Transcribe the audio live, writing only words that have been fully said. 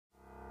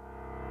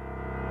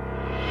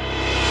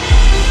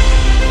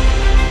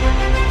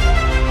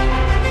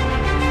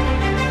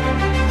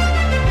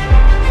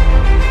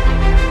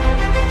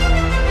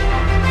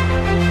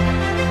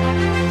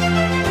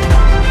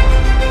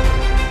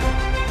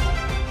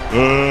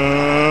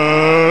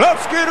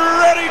Let's get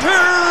ready to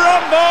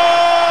rumble!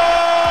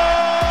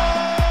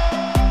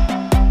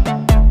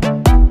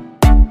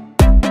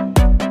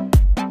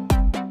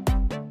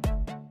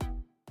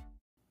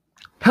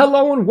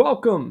 Hello and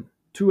welcome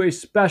to a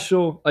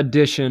special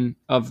edition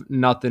of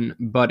Nothing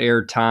But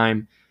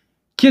Airtime.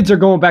 Kids are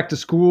going back to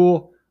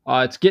school.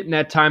 It's getting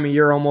that time of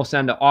year, almost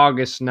end of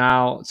August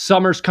now.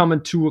 Summer's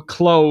coming to a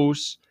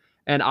close,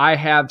 and I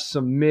have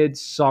some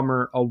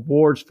midsummer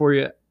awards for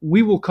you.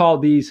 We will call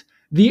these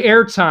the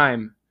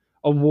Airtime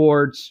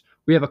Awards.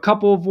 We have a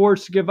couple of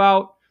awards to give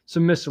out,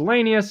 some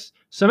miscellaneous,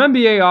 some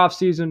NBA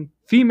offseason,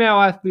 female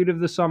athlete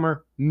of the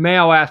summer,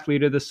 male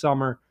athlete of the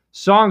summer,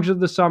 songs of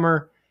the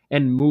summer,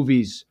 and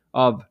movies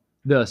of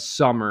the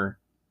summer.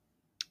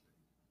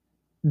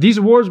 These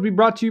awards will be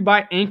brought to you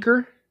by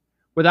Anchor.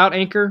 Without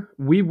Anchor,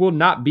 we will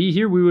not be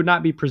here. We would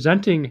not be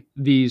presenting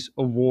these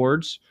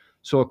awards.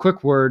 So a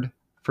quick word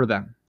for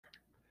them.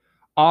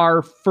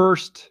 Our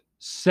first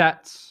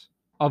sets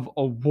of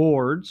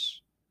awards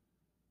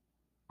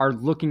are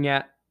looking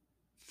at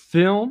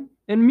film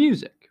and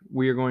music.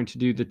 We are going to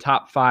do the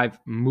top 5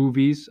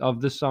 movies of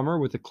the summer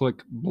with a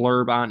quick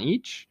blurb on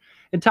each,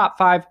 and top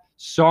 5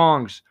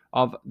 songs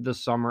of the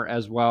summer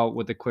as well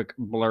with a quick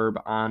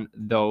blurb on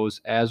those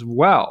as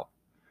well.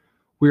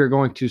 We are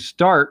going to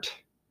start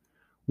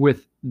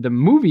with the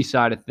movie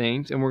side of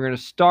things, and we're going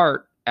to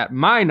start at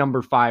my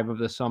number 5 of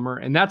the summer,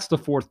 and that's The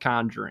Fourth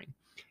Conjuring.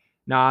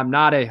 Now, I'm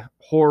not a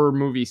horror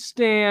movie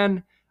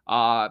stan.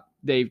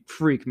 They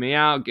freak me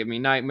out, give me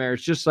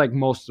nightmares, just like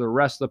most of the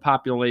rest of the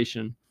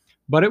population.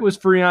 But it was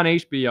free on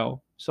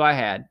HBO, so I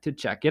had to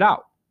check it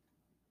out.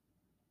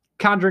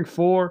 Conjuring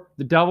 4,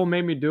 The Devil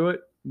Made Me Do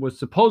It, was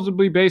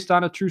supposedly based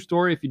on a true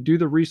story. If you do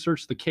the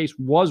research, the case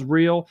was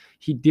real.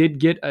 He did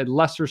get a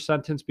lesser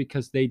sentence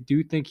because they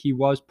do think he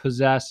was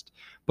possessed,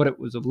 but it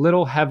was a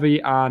little heavy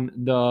on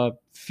the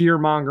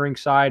fear-mongering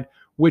side,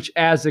 which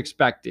as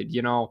expected,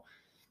 you know,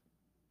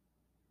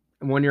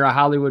 when you're a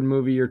Hollywood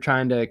movie, you're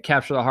trying to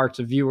capture the hearts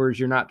of viewers.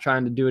 You're not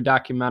trying to do a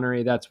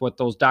documentary. That's what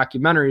those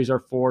documentaries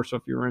are for. So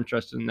if you're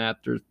interested in that,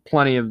 there's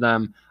plenty of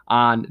them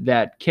on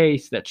that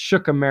case that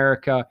shook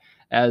America.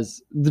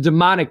 As the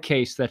demonic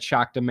case that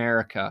shocked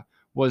America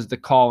was the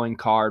calling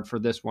card for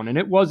this one. And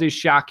it was a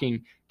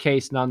shocking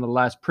case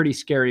nonetheless. Pretty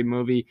scary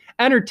movie.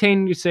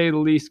 Entertaining to say the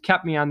least.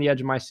 Kept me on the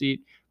edge of my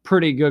seat.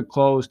 Pretty good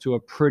close to a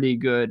pretty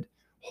good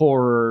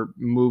horror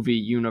movie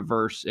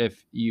universe,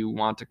 if you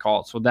want to call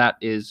it. So that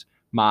is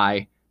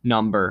my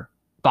number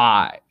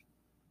 5.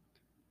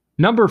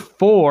 Number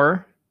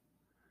 4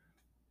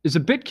 is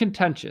a bit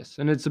contentious.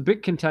 And it's a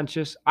bit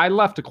contentious. I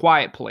left A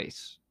Quiet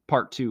Place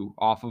Part 2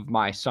 off of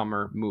my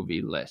summer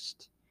movie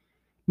list.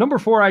 Number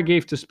 4, I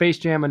gave to Space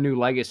Jam: A New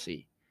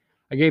Legacy.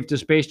 I gave to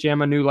Space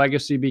Jam: A New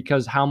Legacy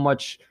because how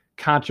much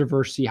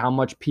controversy, how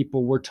much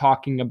people were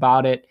talking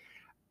about it.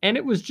 And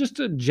it was just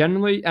a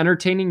generally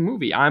entertaining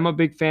movie. I'm a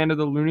big fan of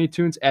the Looney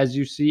Tunes. As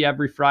you see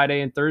every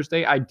Friday and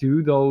Thursday, I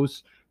do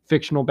those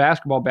fictional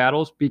basketball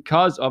battles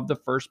because of the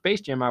first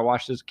Space Jam I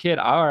watched as a kid.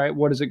 All right,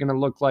 what is it going to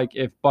look like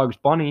if Bugs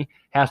Bunny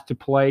has to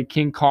play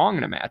King Kong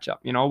in a matchup?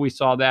 You know, we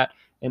saw that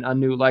in A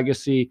New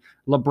Legacy.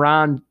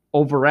 LeBron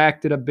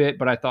overacted a bit,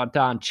 but I thought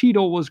Don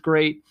Cheadle was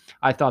great.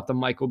 I thought the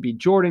Michael B.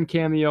 Jordan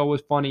cameo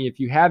was funny. If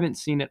you haven't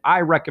seen it, I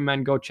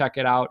recommend go check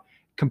it out.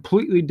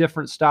 Completely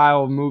different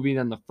style of movie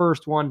than the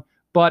first one,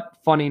 but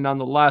funny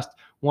nonetheless.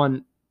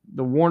 When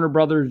the Warner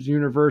Brothers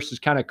universe is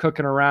kind of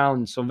cooking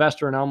around,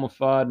 Sylvester and Elmer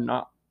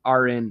Fudd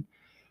are in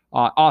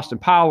Austin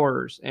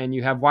Powers, and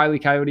you have Wile E.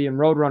 Coyote and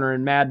Roadrunner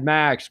and Mad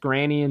Max.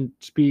 Granny and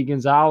Speedy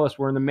Gonzalez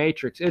were in The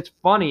Matrix. It's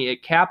funny.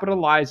 It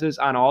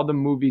capitalizes on all the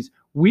movies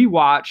we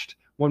watched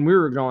when we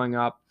were growing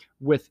up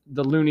with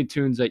the Looney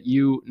Tunes that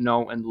you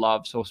know and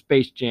love. So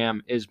Space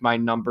Jam is my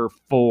number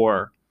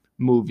 4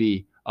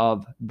 movie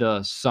of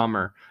the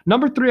summer.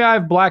 Number 3, I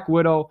have Black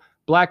Widow.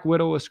 Black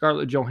Widow with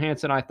Scarlett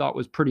Johansson I thought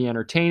was pretty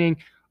entertaining.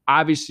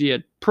 Obviously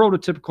a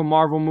prototypical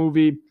Marvel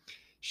movie.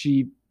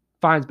 She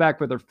finds back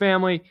with her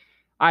family.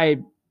 I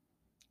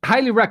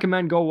highly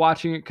recommend go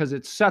watching it because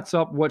it sets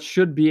up what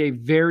should be a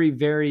very,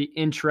 very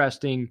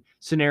interesting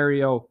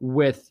scenario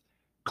with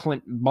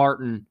Clint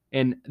Barton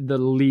in the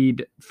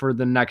lead for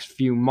the next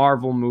few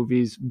Marvel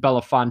movies.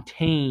 Bella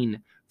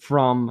Fontaine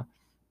from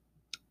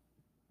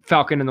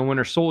Falcon and the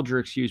Winter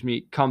Soldier,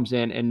 comes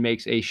in and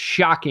makes a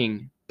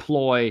shocking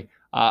ploy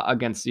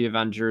against the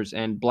Avengers.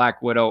 And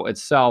Black Widow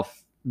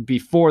itself,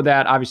 before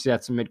that, obviously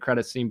that's a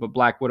mid-credit scene, but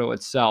Black Widow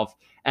itself,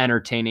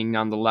 entertaining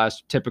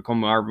nonetheless. Typical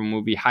Marvel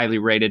movie, highly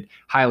rated,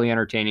 highly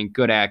entertaining,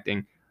 good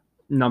acting.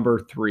 Number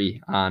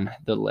 3 on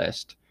the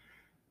list.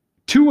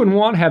 2 and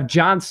 1 have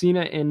John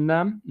Cena in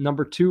them.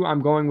 Number 2,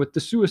 I'm going with The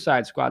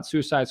Suicide Squad.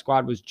 Suicide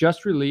Squad was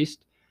just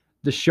released.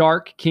 The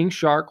Shark, King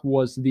Shark,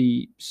 was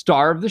the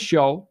star of the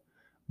show,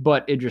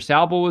 but Idris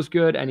Elba was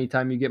good.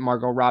 Anytime you get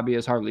Margot Robbie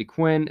as Harley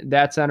Quinn,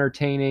 that's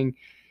entertaining.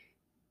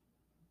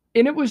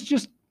 And it was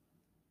just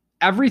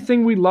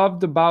everything we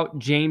loved about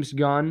James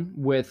Gunn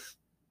with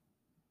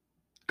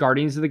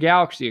Guardians of the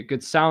Galaxy, a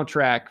good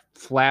soundtrack,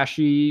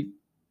 flashy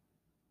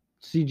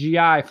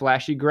CGI,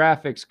 flashy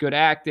graphics, good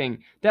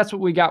acting. That's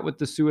what we got with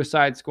the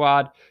Suicide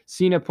Squad.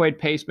 Cena played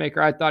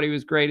Pacemaker. I thought he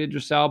was great.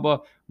 Idris Elba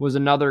was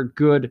another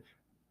good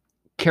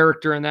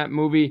character in that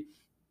movie.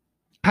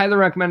 Highly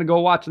recommend to go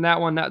watching that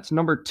one. That's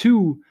number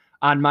 2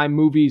 on my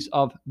movies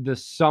of the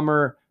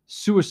summer.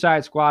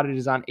 Suicide Squad. It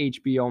is on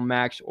HBO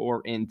Max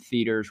or in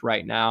theaters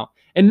right now.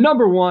 And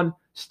number 1,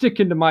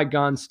 sticking to my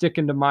guns,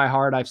 sticking to my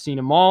heart. I've seen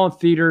them all in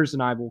theaters,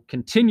 and I will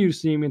continue to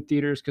see them in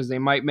theaters because they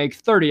might make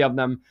 30 of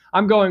them.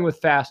 I'm going with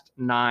Fast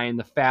 9,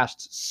 the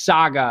Fast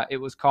Saga, it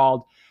was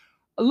called.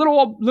 A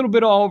little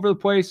bit all over the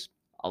place,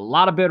 a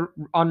lot of bit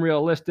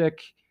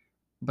unrealistic,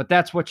 but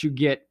that's what you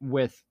get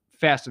with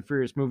Fast and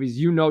Furious movies.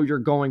 You know you're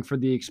going for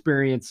the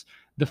experience,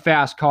 the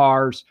fast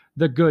cars,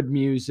 the good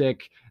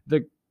music,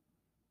 the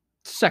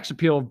sex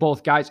appeal of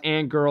both guys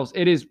and girls.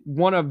 It is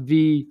one of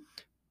the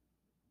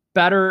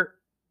better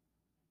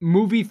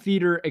movie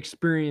theater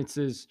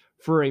experiences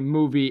for a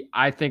movie,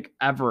 I think,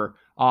 ever.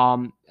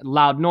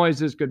 Loud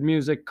noises, good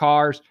music,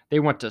 cars. They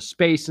went to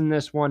space in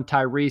this one.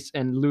 Tyrese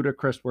and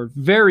Ludacris were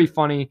very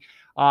funny.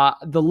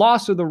 The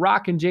loss of The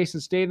Rock and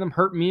Jason Statham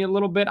hurt me a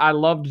little bit. I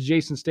loved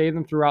Jason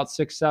Statham throughout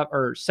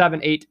 7,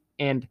 8,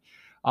 and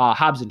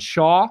Hobbs and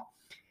Shaw.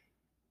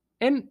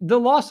 And the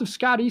loss of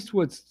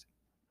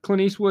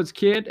Clint Eastwood's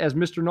kid as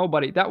Mr.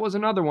 Nobody. That was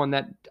another one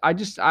that I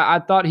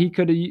thought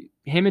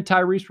him and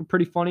Tyrese were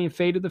pretty funny in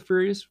Fate of the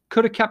Furious.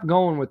 Could have kept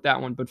going with that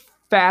one, but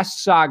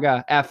Fast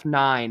Saga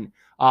F9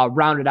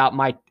 rounded out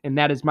and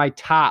that is my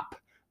top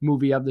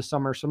movie of the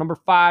summer. So number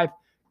 5,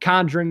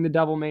 Conjuring, The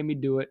Devil Made Me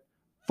Do It.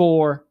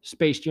 4,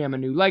 Space Jam: A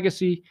New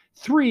Legacy.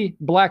 3,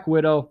 Black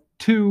Widow.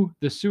 2,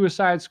 The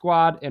Suicide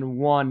Squad. And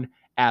 1,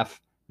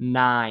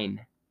 F9.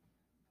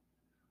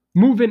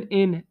 Moving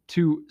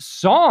into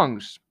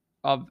songs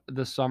of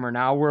the summer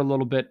now. We're a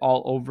little bit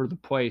all over the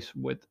place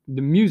with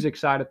the music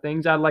side of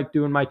things. I like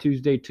doing my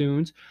Tuesday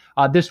tunes.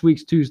 This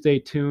week's Tuesday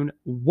tune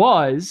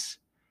was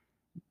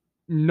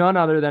none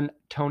other than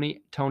Tone.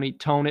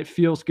 It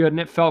feels good, and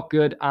it felt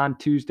good on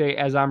Tuesday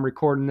as I'm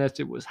recording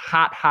this. It was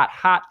hot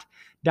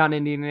down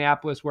in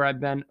Indianapolis where I've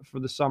been for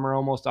the summer,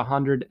 almost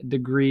 100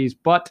 degrees,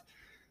 but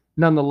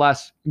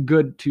nonetheless,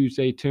 good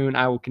Tuesday tune.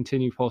 I will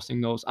continue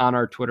posting those on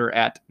our Twitter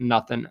at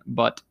Nothing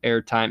But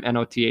Airtime,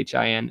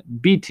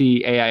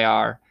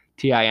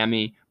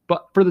 NOTHINBTAIRTIME.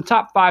 But for the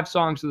top 5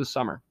 songs of the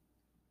summer,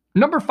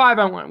 number 5,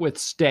 I went with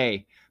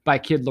Stay by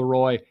Kid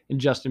Laroi and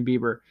Justin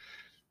Bieber.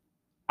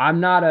 I'm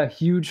not a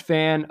huge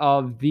fan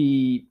of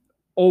the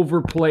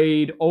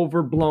overplayed,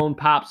 overblown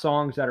pop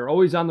songs that are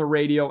always on the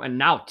radio and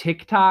now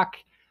TikTok,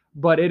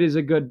 but it is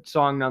a good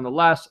song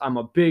nonetheless. I'm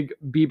a big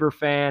Bieber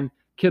fan.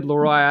 Kid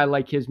Laroi, I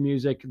like his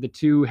music. The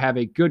two have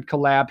a good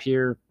collab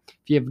here. If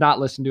you have not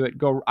listened to it,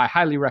 I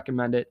highly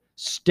recommend it.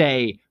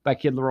 Stay by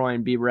Kid Laroi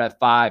and Bieber at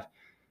 5.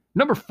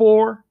 Number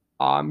 4,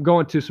 I'm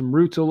going to some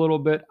roots a little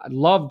bit. I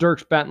love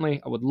Dierks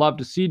Bentley. I would love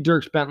to see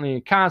Dierks Bentley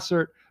in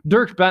concert.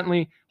 Dierks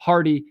Bentley,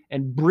 Hardy,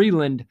 and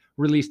Breland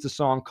released a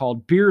song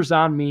called Beers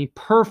on Me.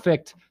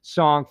 Perfect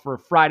song for a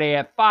Friday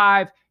at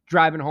 5,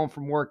 driving home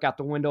from work, got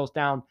the windows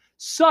down,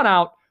 sun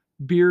out.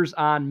 Beers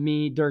on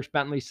Me. Dierks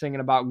Bentley singing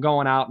about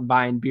going out and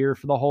buying beer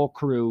for the whole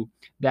crew.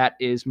 That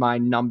is my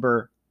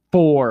number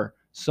 4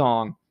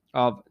 song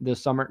of the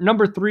summer.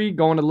 Number 3,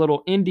 going a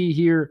little indie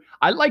here.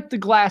 I like the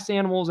Glass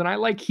Animals and I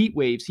like Heat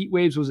Waves. Heat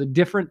Waves was a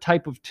different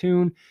type of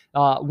tune,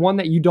 one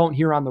that you don't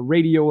hear on the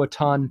radio a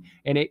ton,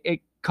 and it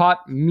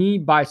caught me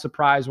by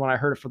surprise when I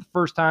heard it for the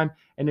first time,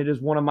 and it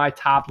is one of my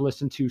top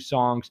listened to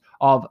songs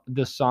of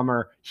the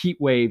summer. Heat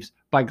Waves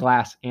by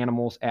Glass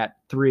Animals at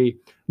 3.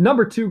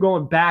 Number 2,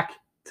 going back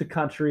to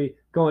country,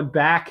 going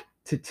back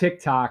to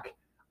TikTok.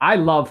 I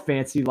love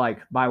Fancy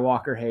Like by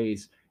Walker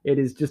Hayes. It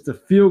is just a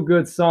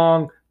feel-good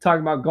song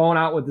talking about going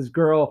out with his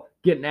girl,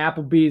 getting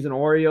Applebee's and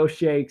Oreo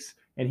shakes,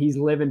 and he's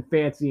living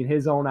fancy in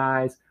his own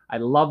eyes. I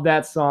love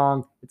that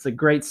song. It's a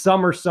great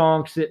summer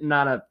song, sitting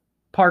on a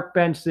park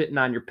bench, sitting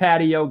on your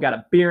patio, got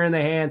a beer in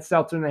the hand,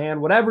 seltzer in the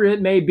hand, whatever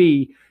it may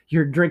be,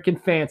 you're drinking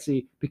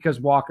fancy because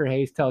Walker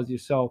Hayes tells you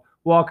so.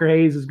 Walker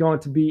Hayes is going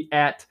to be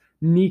at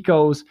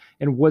Nico's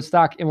in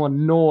Woodstock,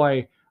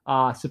 Illinois,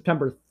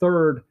 September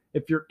 3rd.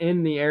 If you're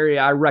in the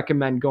area, I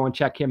recommend go and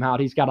check him out.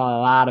 He's got a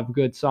lot of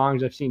good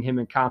songs. I've seen him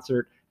in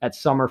concert at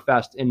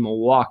Summerfest in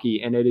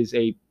Milwaukee, and it is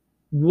a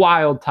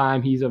wild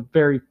time. He's a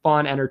very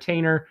fun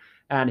entertainer,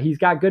 and he's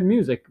got good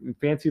music.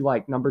 Fancy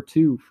Like, number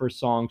 2 for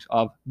songs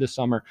of the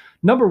summer.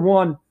 Number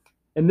 1,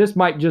 and this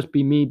might just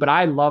be me, but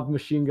I love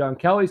Machine Gun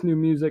Kelly's new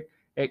music.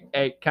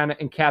 It kind of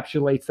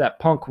encapsulates that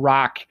punk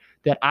rock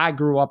that I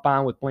grew up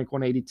on with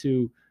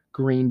Blink-182,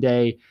 Green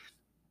Day,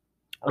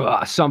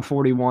 Sum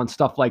 41,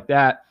 stuff like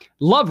that.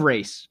 Love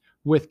Race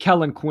with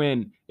Kellen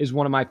Quinn is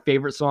one of my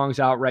favorite songs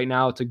out right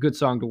now. It's a good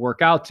song to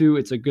work out to.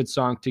 It's a good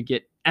song to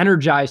get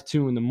energized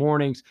to in the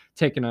mornings.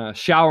 Taking a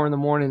shower in the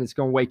morning, it's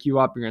going to wake you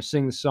up. You're going to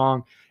sing the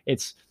song.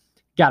 It's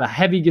got a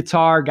heavy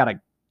guitar, got a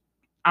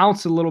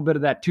ounce a little bit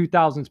of that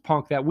 2000s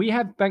punk that we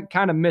have been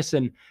kind of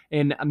missing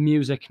in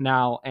music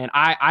now, and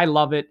I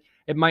love it.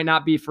 It might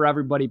not be for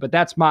everybody, but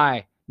that's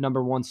my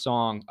number one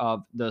song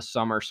of the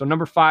summer. So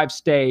number 5,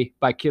 Stay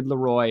by Kid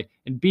Laroi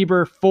and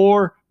Bieber.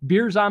 4,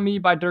 Beers on Me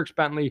by Dierks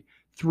Bentley.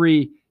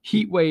 3,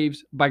 Heat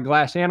Waves by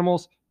Glass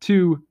Animals.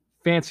 2,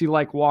 Fancy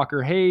Like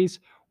Walker Hayes.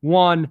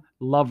 1,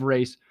 Love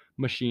Race,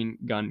 Machine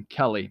Gun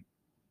Kelly.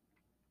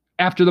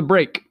 After the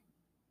break,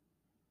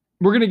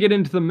 we're going to get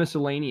into the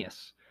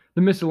miscellaneous.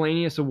 The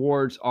miscellaneous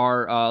awards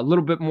are a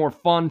little bit more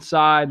fun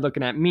side,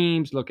 looking at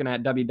memes, looking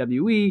at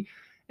WWE,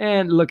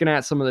 and looking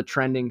at some of the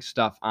trending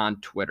stuff on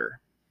Twitter.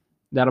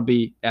 That'll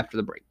be after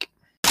the break.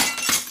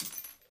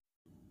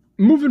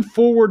 Moving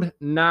forward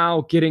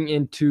now, getting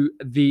into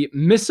the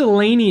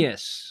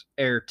miscellaneous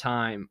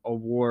Airtime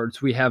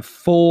awards. We have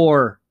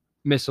 4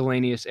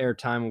 miscellaneous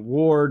Airtime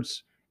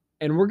awards,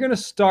 and we're going to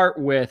start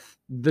with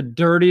the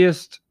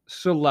dirtiest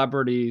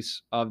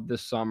celebrities of the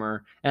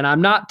summer. And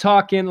I'm not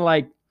talking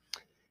like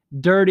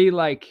dirty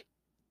like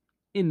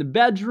in the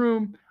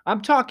bedroom.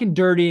 I'm talking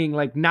dirtying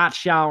like not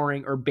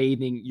showering or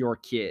bathing your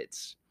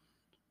kids.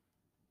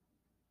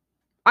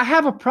 I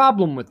have a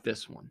problem with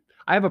this one.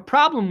 I have a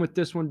problem with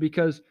this one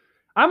because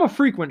I'm a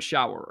frequent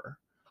showerer.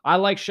 I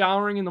like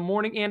showering in the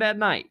morning and at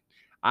night.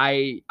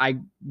 I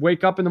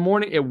wake up in the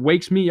morning. It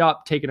wakes me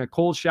up. Taking a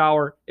cold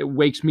shower, it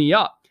wakes me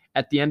up.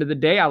 At the end of the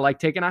day, I like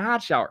taking a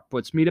hot shower.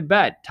 Puts me to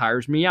bed,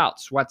 tires me out,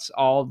 sweats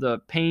all the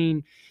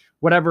pain,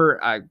 whatever.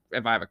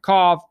 If I have a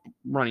cough,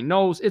 runny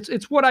nose,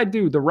 it's what I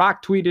do. The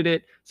Rock tweeted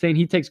it, saying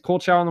he takes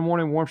cold shower in the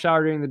morning, warm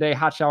shower during the day,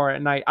 hot shower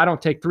at night. I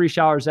don't take 3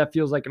 showers. That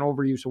feels like an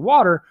overuse of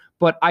water,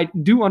 but I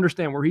do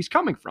understand where he's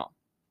coming from.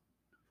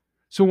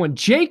 So when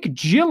Jake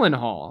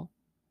Gyllenhaal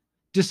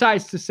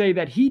decides to say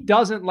that he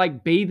doesn't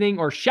like bathing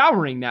or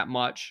showering that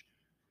much,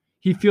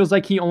 he feels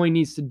like he only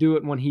needs to do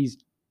it when he's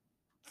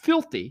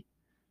filthy,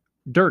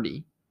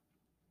 dirty.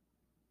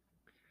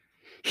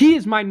 He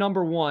is my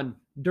number 1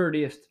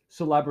 dirtiest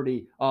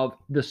celebrity of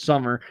the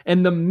summer.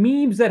 And the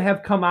memes that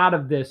have come out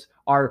of this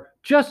are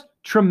just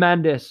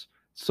tremendous.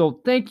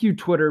 So thank you,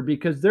 Twitter,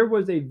 because there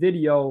was a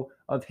video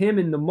of him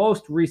in the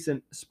most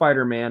recent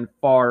Spider-Man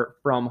Far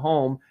From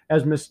Home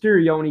as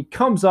Mysterio, and he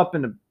comes up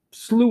in a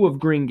slew of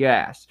green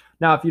gas.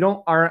 Now,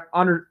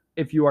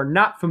 if you are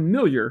not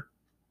familiar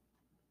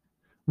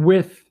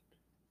with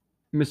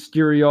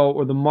Mysterio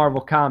or the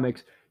Marvel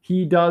Comics,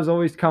 he does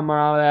always come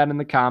out of that in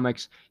the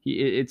comics.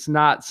 It's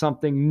not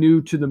something new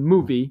to the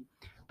movie,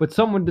 but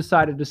someone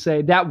decided to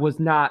say that was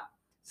not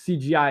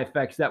CGI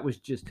effects. That was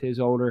just his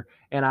odor.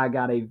 And I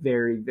got a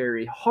very,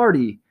 very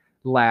hearty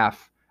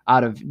laugh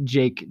out of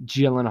Jake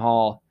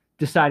Gyllenhaal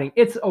deciding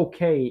it's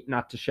okay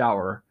not to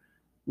shower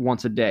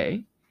once a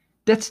day.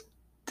 It's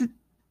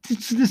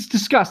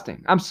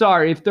disgusting. I'm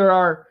sorry if there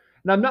are,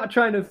 and I'm not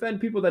trying to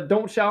offend people that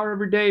don't shower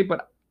every day,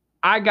 but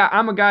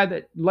I'm a guy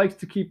that likes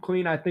to keep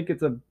clean. I think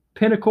it's a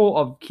pinnacle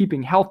of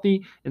keeping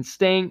healthy and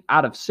staying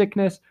out of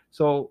sickness.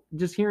 So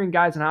just hearing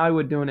guys in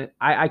Hollywood doing it,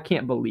 I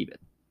can't believe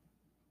it.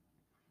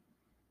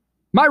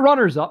 My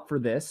runners up for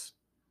this,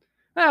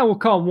 we'll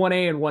call them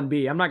 1A and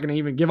 1B. I'm not going to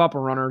even give up a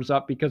runners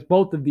up because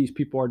both of these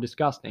people are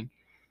disgusting.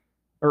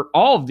 Or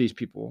all of these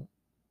people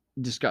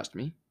disgust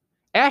me.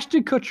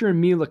 Ashton Kutcher and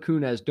Mila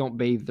Kunis don't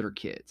bathe their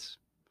kids.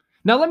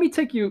 Now let me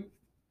take you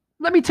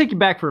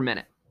back for a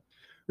minute.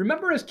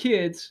 Remember as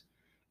kids,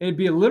 it'd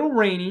be a little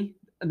rainy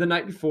the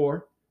night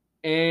before,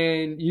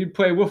 and you'd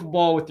play wiffle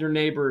ball with your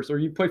neighbors, or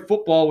you'd play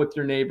football with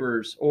your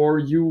neighbors, or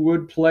you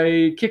would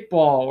play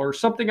kickball or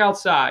something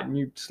outside, and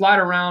you'd slide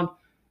around,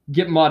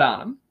 get mud on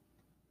them.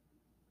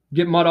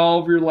 Get mud all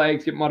over your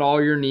legs, get mud all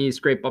over your knees,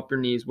 scrape up your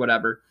knees,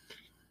 whatever.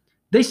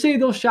 They say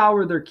they'll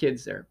shower their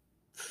kids there.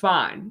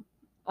 Fine.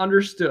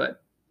 Understood.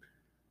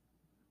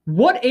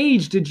 What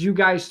age did you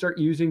guys start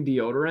using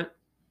deodorant?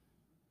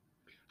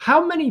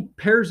 How many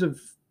pairs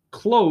of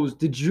clothes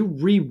did you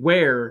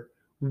rewear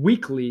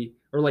weekly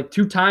or like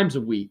 2 times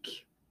a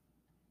week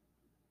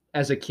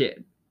as a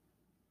kid?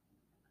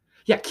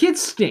 Yeah, kids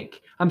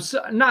stink. I'm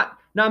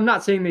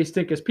not saying they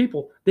stink as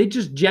people. They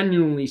just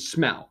genuinely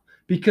smell.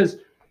 Because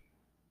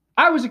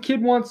I was a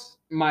kid once.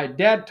 My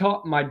dad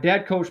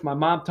coached, my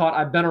mom taught.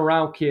 I've been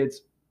around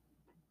kids.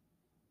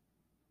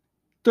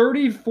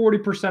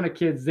 30-40% of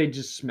kids, they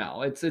just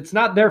smell. It's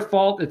not their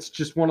fault. It's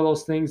just one of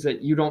those things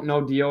that you don't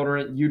know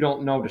deodorant. You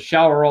don't know to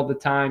shower all the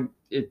time.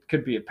 It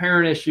could be a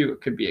parent issue. It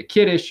could be a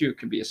kid issue. It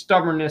could be a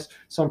stubbornness.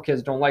 Some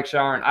kids don't like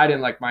showering. I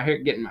didn't like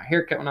getting my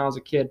hair cut when I was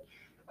a kid.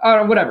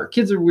 Whatever.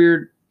 Kids are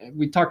weird.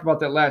 We talked about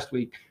that last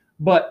week.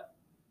 But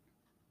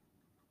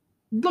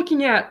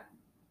looking at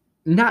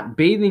not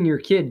bathing your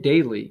kid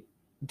daily,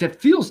 that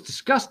feels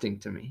disgusting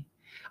to me.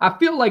 I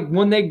feel like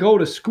when they go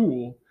to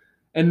school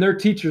and their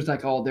teacher's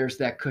like, oh, there's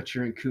that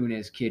Kutcher and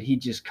Kunis kid. He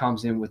just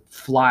comes in with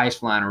flies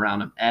flying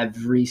around him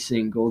every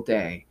single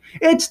day.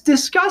 It's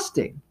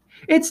disgusting.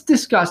 It's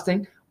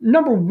disgusting.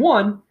 Number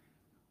one,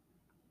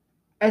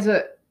 as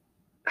a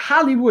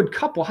Hollywood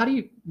couple, how do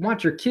you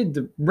want your kid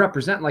to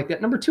represent like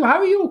that? Number two, how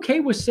are you okay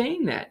with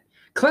saying that?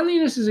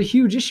 Cleanliness is a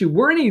huge issue.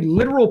 We're in a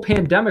literal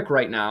pandemic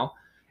right now.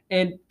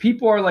 And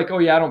people are like, oh,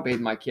 yeah, I don't bathe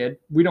my kid.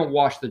 We don't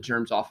wash the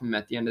germs off them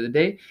at the end of the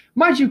day.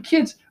 Mind you,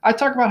 kids, I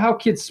talk about how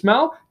kids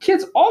smell.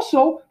 Kids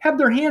also have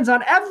their hands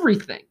on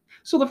everything.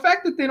 So the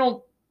fact that they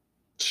don't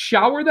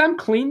shower them,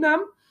 clean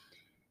them,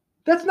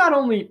 that's not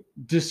only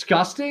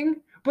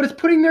disgusting, but it's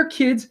putting their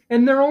kids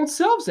and their own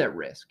selves at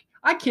risk.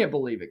 I can't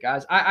believe it,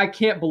 guys. I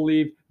can't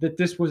believe that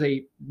this was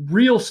a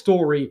real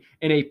story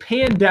in a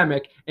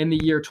pandemic in the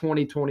year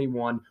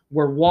 2021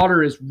 where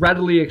water is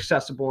readily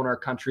accessible in our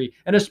country,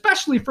 and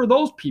especially for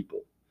those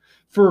people.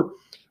 For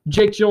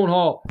Jake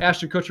Gyllenhaal,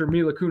 Ashton Kutcher,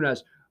 Mila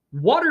Kunis,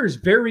 water is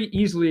very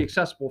easily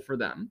accessible for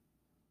them.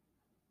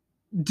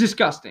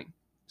 Disgusting.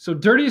 So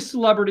dirtiest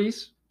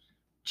celebrities,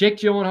 Jake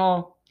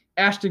Gyllenhaal,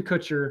 Ashton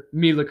Kutcher,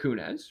 Mila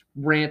Kunis.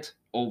 Rant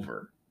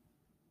over.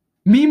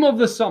 Meme of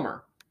the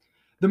summer.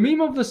 The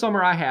meme of the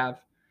summer I have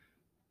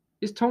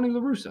is Tony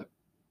La Russa.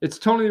 It's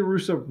Tony La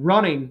Russa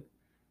running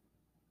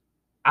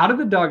out of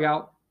the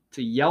dugout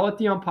to yell at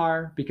the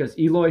umpire because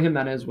Eloy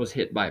Jimenez was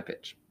hit by a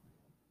pitch.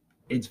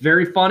 It's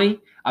very funny.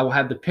 I will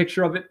have the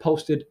picture of it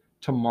posted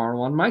tomorrow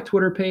on my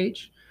Twitter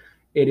page.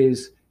 It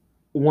is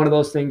one of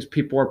those things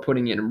people are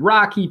putting in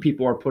Rocky.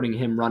 People are putting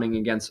him running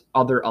against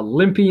other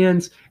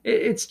Olympians.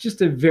 It's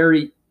just a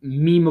very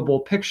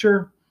memeable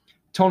picture.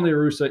 Tony La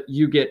Russa,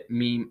 you get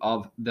meme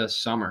of the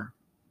summer.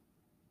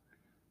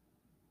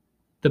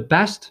 The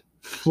best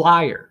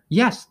flyer.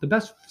 Yes, the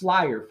best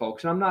flyer,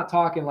 folks. And I'm not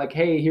talking like,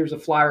 hey, here's a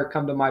flyer.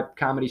 Come to my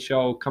comedy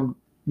show. Come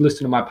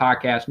listen to my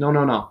podcast.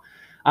 No.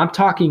 I'm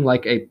talking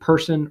like a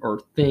person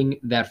or thing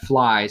that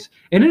flies.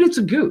 And it's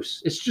a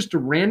goose. It's just a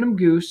random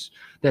goose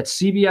that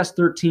CBS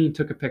 13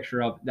 took a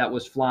picture of that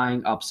was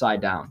flying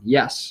upside down.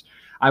 Yes,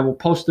 I will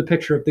post the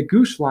picture of the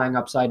goose flying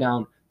upside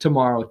down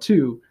tomorrow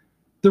too.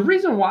 The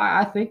reason why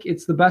I think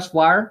it's the best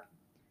flyer,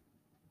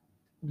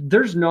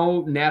 there's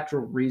no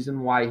natural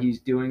reason why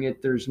he's doing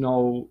it. There's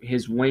no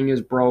his wing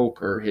is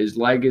broke or his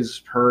leg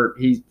is hurt.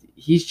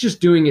 He's just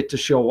doing it to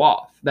show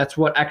off. That's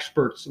what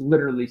experts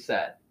literally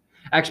said.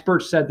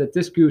 Experts said that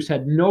this goose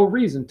had no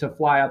reason to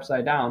fly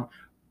upside down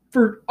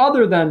for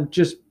other than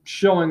just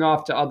showing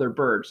off to other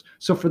birds.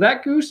 So for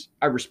that goose,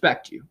 I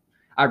respect you.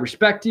 I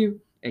respect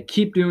you, and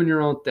keep doing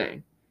your own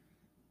thing.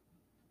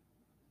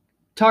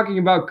 Talking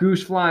about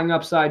goose flying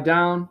upside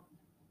down,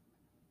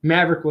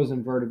 Maverick was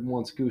inverted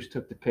once Goose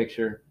took the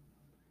picture.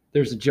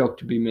 There's a joke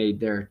to be made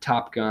there.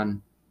 Top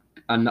Gun,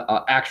 an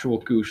actual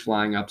goose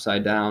flying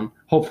upside down.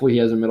 Hopefully he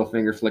has a middle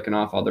finger flicking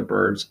off other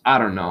birds. I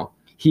don't know.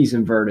 He's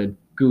inverted.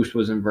 Goose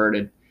was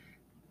inverted.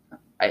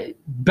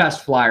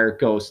 Best flyer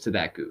goes to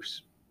that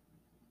goose.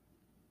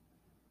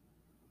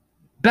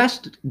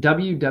 Best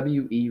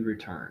WWE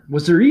return.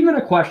 Was there even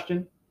a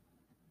question?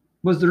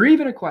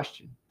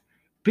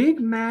 Big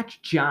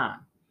Match John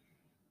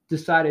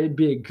decided it'd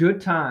be a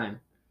good time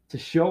to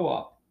show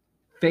up,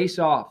 face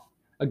off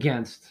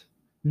against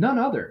none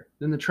other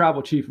than the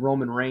Tribal Chief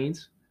Roman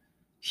Reigns.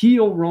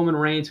 Heel Roman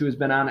Reigns, who has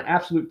been on an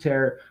absolute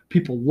tear.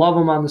 People love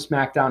him on the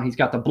SmackDown. He's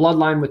got the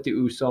bloodline with the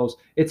Usos.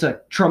 It's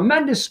a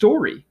tremendous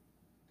story.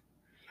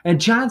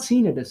 And John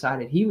Cena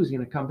decided he was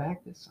going to come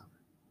back this summer.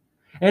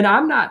 And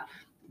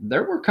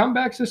there were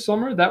comebacks this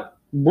summer that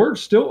were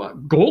still,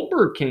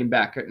 Goldberg came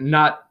back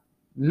not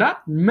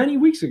many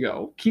weeks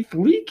ago. Keith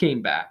Lee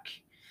came back.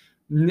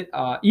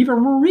 Eva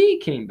Marie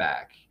came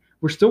back.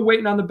 We're still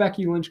waiting on the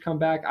Becky Lynch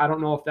comeback. I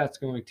don't know if that's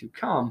going to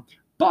come.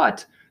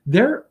 But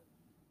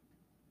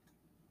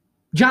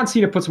John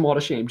Cena puts them all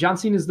to shame. John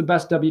Cena is the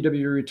best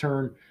WWE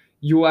return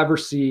you'll ever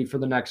see for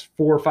the next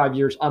 4 or 5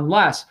 years,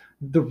 unless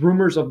the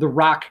rumors of The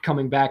Rock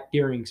coming back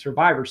during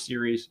Survivor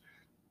Series,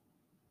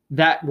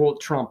 that will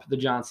trump the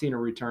John Cena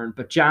return.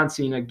 But John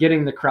Cena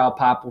getting the crowd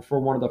pop for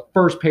one of the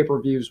first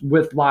pay-per-views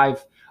with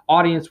live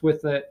audience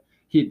with it.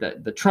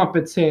 The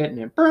trumpets hit, and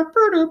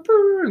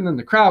then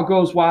the crowd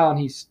goes wild, and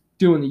he's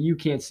doing the "You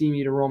Can't See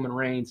Me" to Roman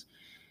Reigns.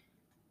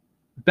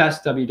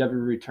 Best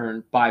WWE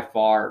return by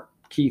far.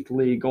 Keith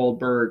Lee,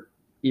 Goldberg,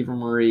 Eva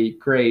Marie,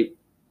 great.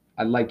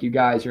 I like you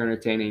guys. You're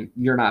entertaining.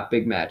 You're not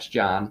Big Match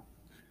John.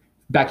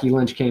 Becky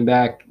Lynch came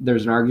back.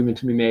 There's an argument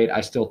to be made.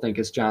 I still think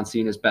it's John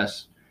Cena's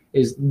best,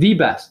 is the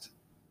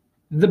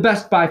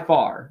best by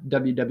far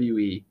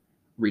WWE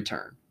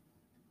return.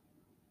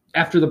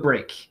 After the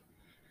break,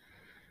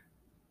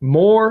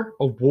 more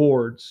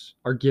awards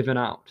are given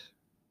out.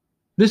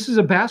 This is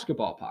a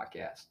basketball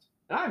podcast.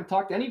 I haven't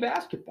talked any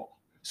basketball.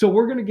 So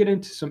we're going to get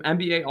into some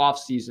NBA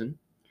offseason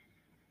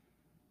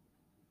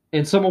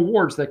and some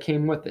awards that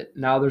came with it.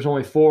 Now, there's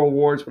only 4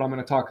 awards, but I'm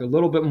going to talk a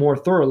little bit more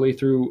thoroughly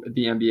through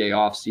the NBA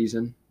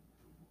offseason.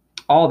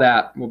 All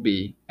that will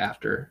be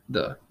after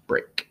the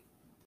break.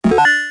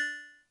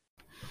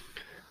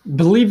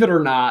 Believe it or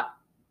not,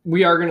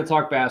 we are going to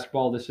talk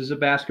basketball. This is a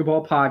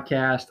basketball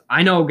podcast.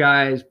 I know,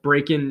 guys,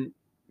 breaking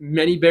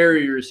many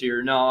barriers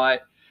here. No,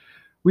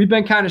 we've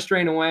been kind of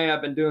straying away.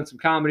 I've been doing some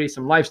comedy,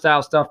 some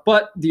lifestyle stuff,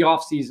 but the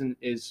offseason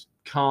is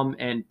come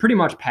and pretty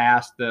much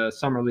past. The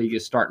summer league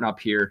is starting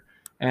up here.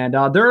 And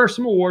there are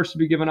some awards to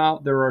be given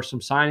out. There are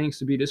some signings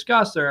to be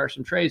discussed. There are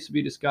some trades to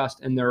be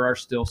discussed. And there are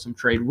still some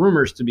trade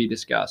rumors to be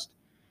discussed.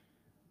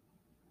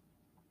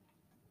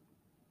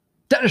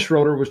 Dennis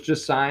Schroeder was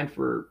just signed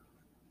for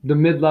the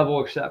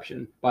mid-level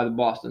exception by the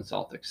Boston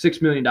Celtics.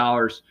 $6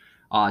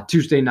 million.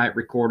 Tuesday night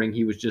recording,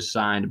 he was just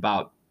signed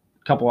about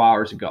a couple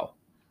hours ago.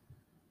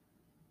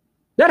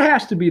 That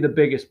has to be the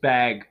biggest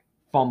bag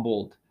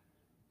fumbled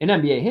in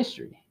NBA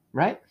history,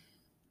 right?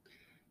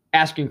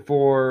 Asking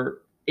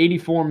for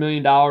 $84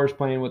 million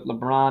playing with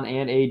LeBron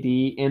and AD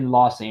in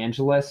Los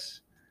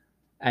Angeles,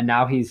 and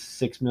now he's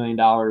 $6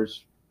 million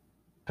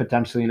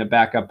potentially in a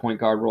backup point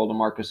guard role to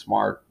Marcus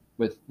Smart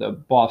with the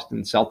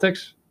Boston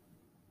Celtics.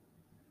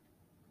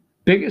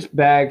 Biggest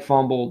bag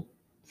fumbled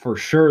for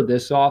sure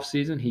this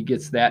offseason. He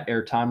gets that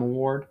Airtime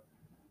award.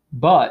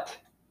 But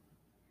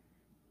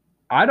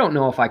I don't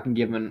know if I can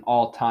give him an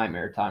all-time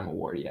Airtime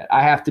award yet.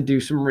 I have to do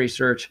some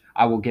research.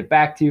 I will get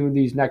back to you in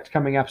these next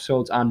coming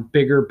episodes on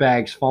bigger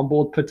bags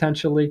fumbled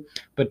potentially.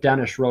 But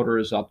Dennis Schroeder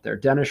is up there.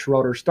 Dennis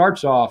Schroeder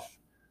starts off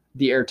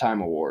the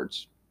Airtime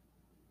awards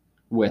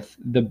with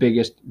the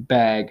biggest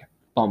bag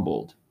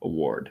fumbled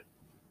award.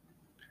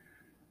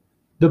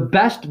 The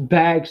best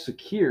bag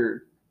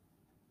secured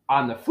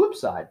on the flip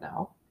side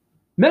now,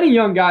 many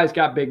young guys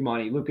got big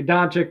money. Luka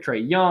Doncic,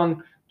 Trae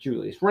Young,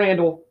 Julius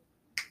Randle.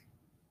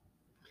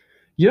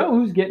 You know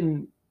who's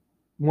getting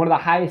one of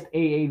the highest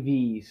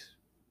AAVs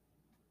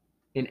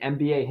in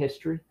NBA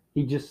history?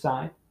 He just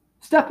signed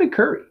Stephen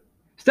Curry.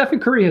 Stephen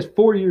Curry has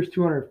 4 years,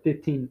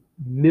 $215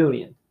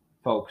 million,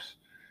 folks.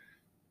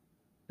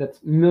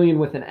 That's million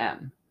with an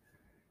M.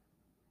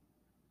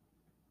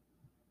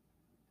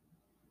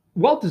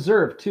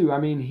 Well-deserved, too. I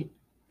mean,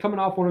 coming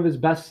off one of his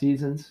best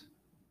seasons,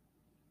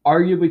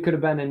 arguably could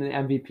have been in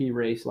an MVP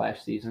race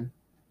last season.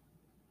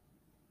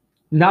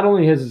 Not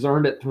only has he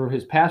earned it through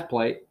his pass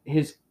play,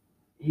 he's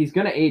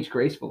going to age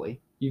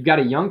gracefully. You've got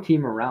a young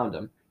team around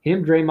him.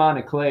 Him, Draymond,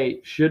 and Clay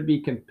should be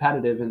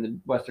competitive in the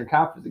Western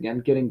Conference again,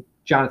 getting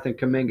Jonathan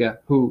Kuminga,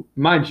 who,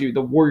 mind you,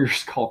 the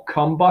Warriors call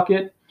Cum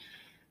Bucket.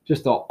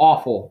 Just an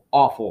awful,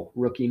 awful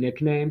rookie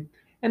nickname.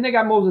 And they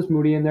got Moses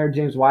Moody in there.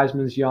 James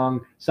Wiseman's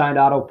young. Signed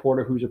Otto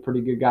Porter, who's a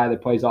pretty good guy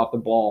that plays off the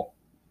ball.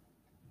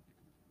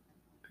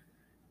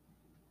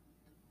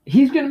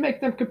 He's going to make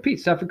them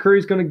compete. Stephen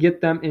Curry's going to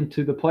get them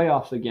into the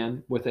playoffs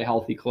again with a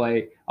healthy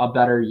Clay, a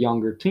better,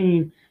 younger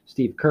team.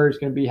 Steve Kerr's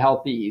going to be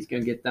healthy. He's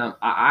going to get them.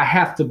 I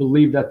have to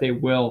believe that they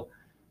will.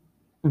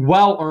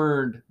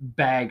 Well-earned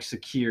bag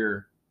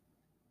secure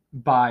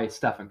by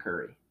Stephen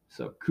Curry.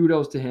 So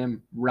kudos to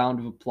him. Round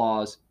of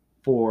applause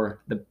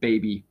for the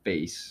baby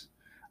face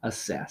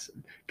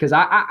assassin. Because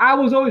I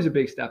was always a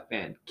big Steph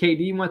fan.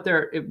 KD went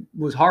there. It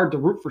was hard to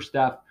root for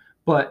Steph,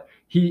 but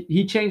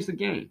he changed the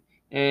game.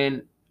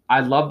 And I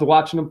loved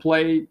watching him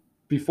play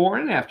before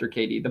and after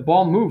KD. The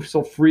ball moved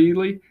so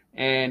freely,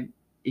 and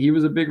he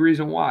was a big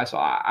reason why. So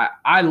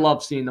I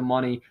love seeing the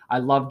money. I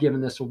love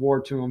giving this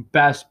award to him.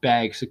 Best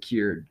bag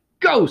secured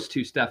goes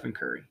to Stephen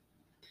Curry.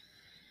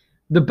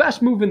 The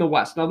best move in the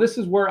West. Now, this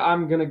is where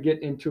I'm going to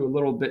get into a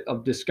little bit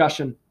of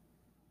discussion.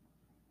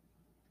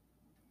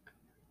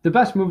 The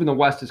best move in the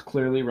West is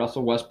clearly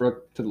Russell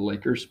Westbrook to the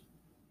Lakers.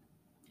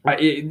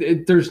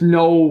 There's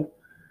no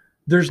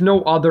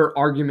other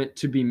argument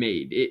to be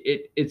made.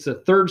 It's a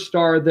third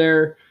star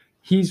there.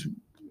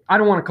 I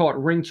don't want to call it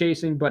ring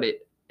chasing, but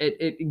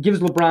it gives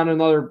LeBron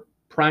another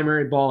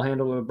primary ball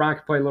handler. LeBron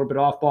can play a little bit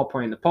off ball,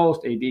 play in the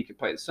post. AD can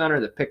play the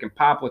center. The pick and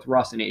pop with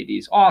Russ and AD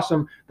is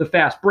awesome. The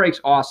fast break's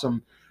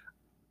awesome.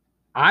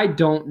 I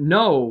don't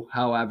know,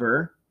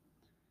 however,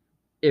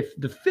 if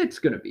the fit's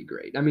going to be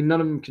great. I mean, none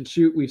of them can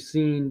shoot. We've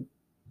seen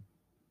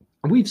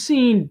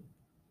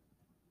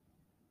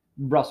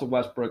Russell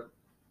Westbrook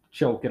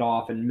choke it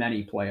off in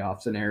many playoff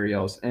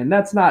scenarios, and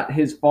that's not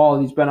his fault.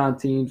 He's been on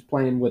teams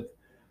playing with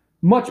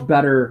much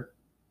better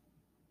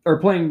or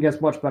playing against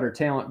much better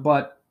talent,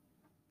 but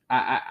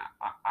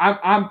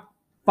I'm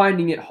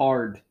finding it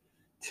hard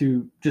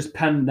to just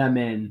pen them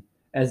in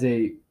as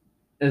the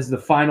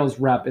finals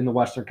rep in the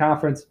Western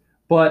Conference.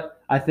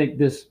 But I think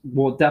this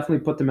will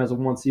definitely put them as a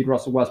 1 seed.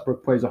 Russell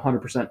Westbrook plays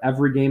 100%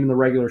 every game in the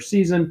regular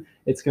season.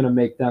 It's going to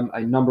make them a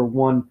number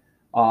 1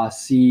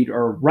 seed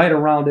or right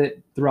around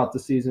it throughout the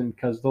season,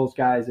 because those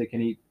guys, they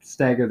can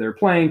stagger their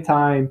playing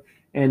time,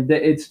 and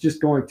it's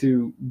just going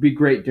to be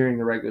great during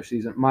the regular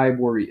season. My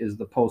worry is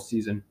the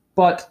postseason,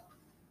 but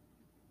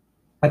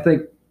I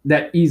think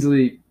that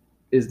easily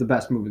is the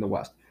best move in the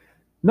West.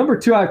 Number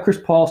 2, I have Chris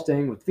Paul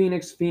staying with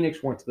Phoenix.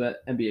 Phoenix went to the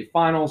NBA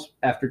Finals.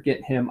 After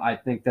getting him, I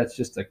think that's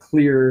just a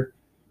clear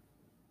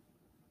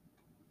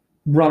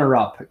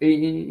runner-up.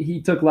 He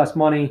took less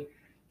money.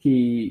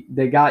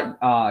 They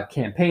got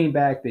campaign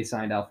back. They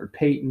signed Alfred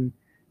Payton.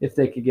 If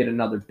they could get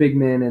another big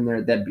man in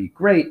there, that'd be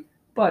great.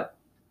 But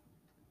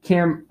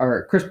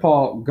Chris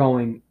Paul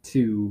going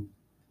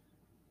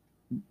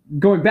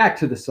back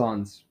to the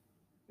Suns,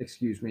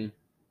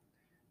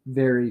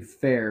 very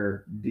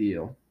fair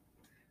deal.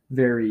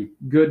 Very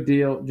good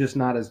deal, just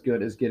not as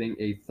good as getting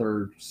a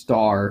third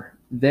star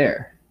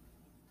there.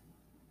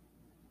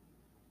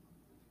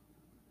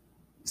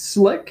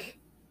 Slick,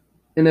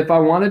 and if I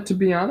wanted to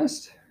be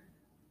honest,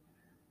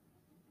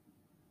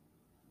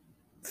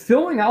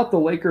 filling out the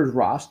Lakers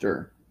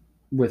roster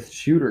with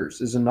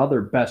shooters is another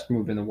best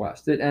move in the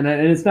West. And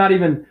it's not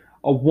even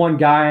a one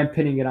guy I'm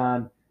pinning it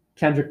on.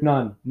 Kendrick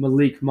Nunn,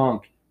 Malik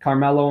Monk,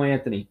 Carmelo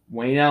Anthony,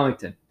 Wayne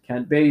Ellington,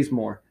 Kent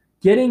Bazemore,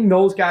 Getting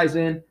those guys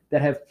in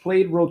that have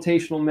played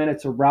rotational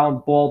minutes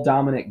around ball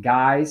dominant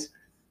guys,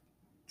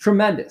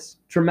 tremendous.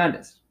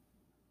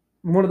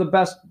 One of the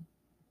best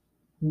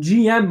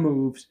GM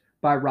moves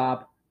by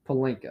Rob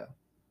Pelinka.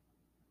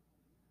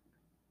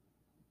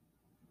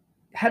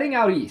 Heading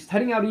out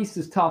east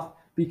is tough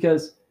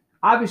because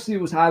obviously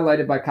it was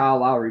highlighted by Kyle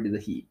Lowry to the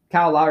Heat.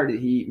 Kyle Lowry to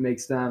the Heat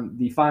makes them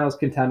the finals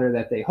contender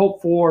that they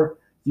hope for.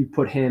 You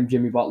put him,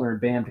 Jimmy Butler,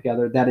 and Bam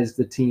together. That is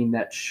the team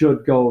that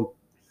should go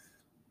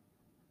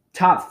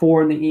top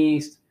 4 in the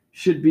East,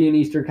 should be an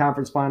Eastern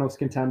Conference Finals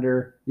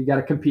contender. You got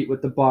to compete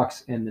with the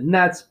Bucks and the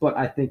Nets, but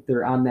I think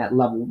they're on that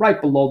level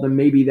right below them,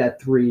 maybe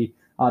that 3,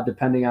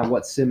 depending on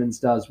what Simmons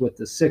does with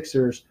the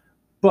Sixers.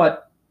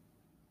 But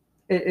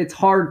it's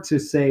hard to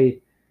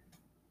say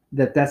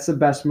that that's the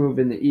best move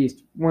in the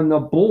East when the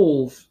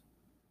Bulls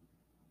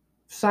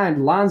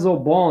signed Lonzo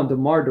Ball and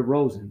DeMar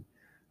DeRozan.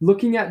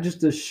 Looking at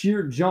just a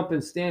sheer jump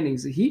in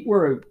standings, the Heat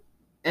were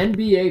an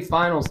NBA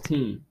Finals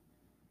team.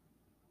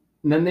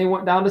 And then they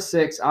went down to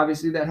 6.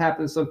 Obviously, that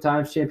happens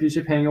sometimes,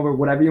 championship hangover,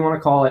 whatever you want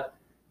to call it.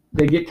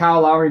 They get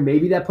Kyle Lowry.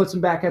 Maybe that puts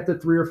them back at the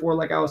 3 or 4,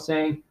 like I was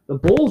saying. The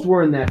Bulls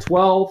were in that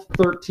 12,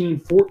 13,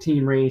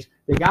 14 range.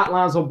 They got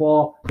Lonzo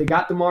Ball. They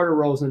got DeMar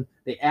DeRozan.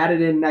 They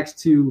added in next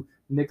to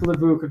Nikola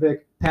Vucevic,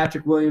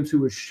 Patrick Williams,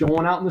 who is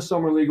showing out in the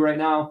Summer League right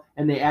now,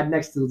 and they add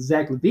next to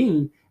Zach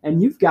LaVine,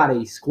 and you've got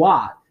a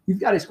squad. You've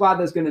got a squad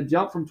that's going to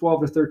jump from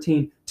 12 to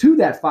 13 to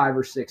that 5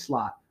 or 6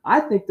 slot. I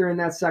think they're in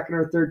that 2nd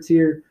or 3rd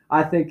tier.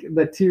 I think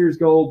the tiers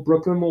go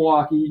Brooklyn,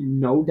 Milwaukee,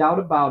 no doubt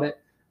about it.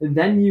 And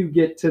then you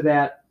get to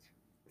that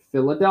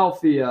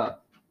Philadelphia,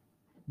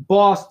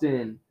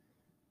 Boston,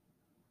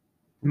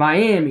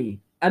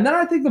 Miami. And then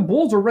I think the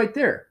Bulls are right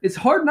there. It's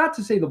hard not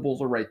to say the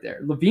Bulls are right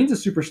there. LaVine's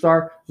a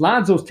superstar.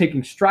 Lonzo's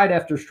taking stride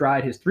after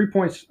stride. His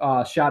three-point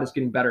shot is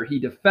getting better. He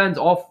defends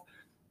all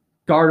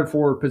guard and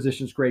forward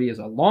positions great. He has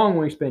a long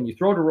wingspan. You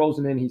throw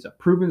DeRozan in, he's a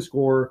proven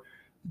scorer.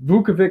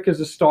 Vucevic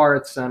is a star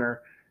at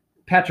center.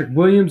 Patrick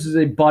Williams is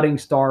a budding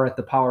star at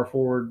the power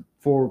forward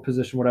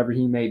position, whatever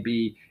he may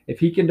be. If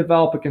he can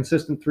develop a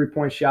consistent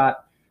three-point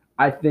shot,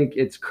 I think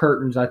it's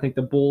curtains. I think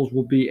the Bulls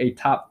will be a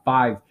top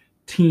 5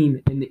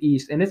 team in the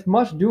East, and it's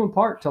much due in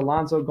part to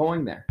Lonzo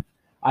going there.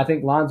 I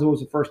think Lonzo was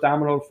the first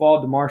domino to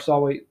fall. DeMar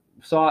saw it.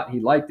 He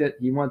liked it.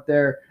 He went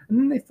there, and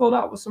then they filled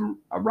out with some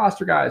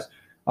roster guys.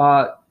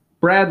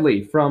 Bradley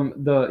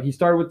he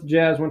started with the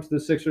Jazz, went to the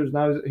Sixers.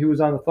 Now he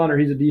was on the Thunder.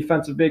 He's a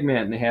defensive big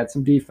man, and they had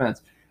some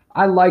defense.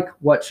 I like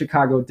what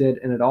Chicago did,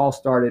 and it all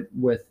started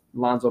with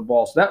Lonzo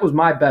Ball. So that was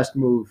my best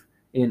move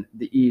in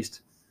the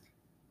East.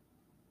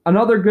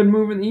 Another good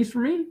move in the East for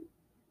me,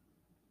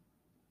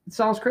 it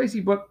sounds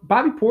crazy, but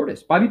Bobby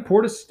Portis. Bobby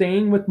Portis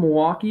staying with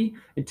Milwaukee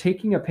and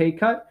taking a pay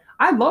cut.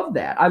 I love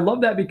that. I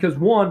love that because,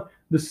 one,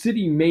 the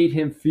city made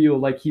him feel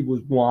like he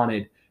was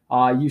wanted.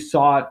 You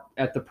saw it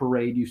at the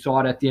parade. You saw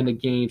it at the end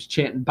of games,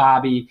 chanting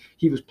Bobby.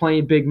 He was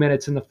playing big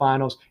minutes in the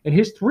finals, and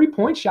his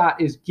three-point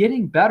shot is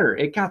getting better.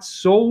 It got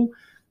so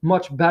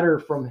much better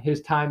from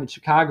his time in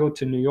Chicago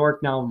to New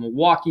York, now in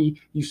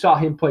Milwaukee. You saw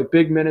him play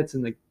big minutes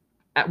in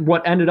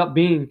what ended up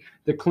being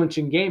the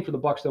clinching game for the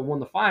Bucks that won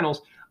the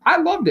finals. I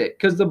loved it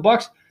because the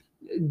Bucks,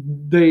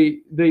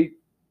 they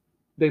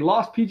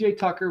lost PJ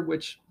Tucker,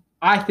 which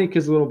I think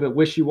is a little bit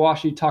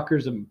wishy-washy.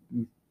 Tucker's a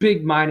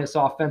big minus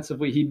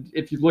offensively.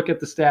 If you look at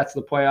the stats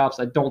of the playoffs,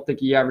 I don't think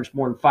he averaged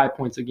more than 5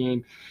 points a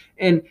game.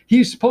 And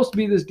he's supposed to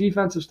be this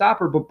defensive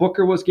stopper, but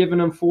Booker was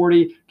giving him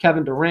 40.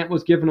 Kevin Durant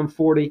was giving him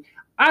 40.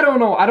 I don't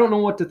know. I don't know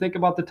what to think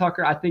about the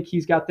Tucker. I think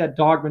he's got that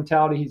dog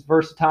mentality. He's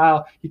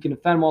versatile. He can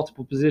defend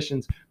multiple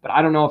positions, but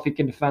I don't know if he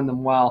can defend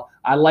them well.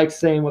 I like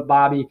staying with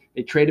Bobby.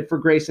 They traded for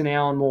Grayson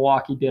Allen.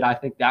 Milwaukee did. I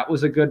think that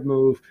was a good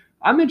move.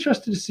 I'm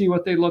interested to see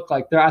what they look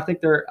like. I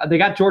think they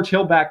got George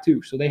Hill back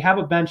too, so they have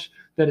a bench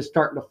that is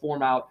starting to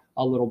form out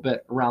a little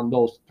bit around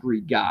those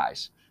 3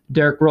 guys.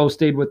 Derrick Rose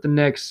stayed with the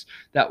Knicks.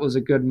 That was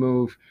a good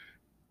move.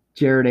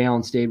 Jared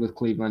Allen stayed with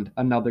Cleveland.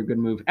 Another good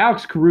move.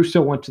 Alex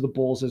Caruso went to the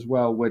Bulls as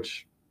well,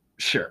 which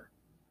sure.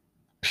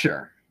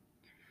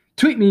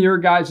 Tweet me your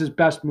guys'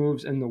 best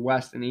moves in the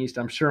West and East.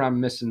 I'm sure I'm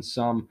missing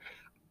some.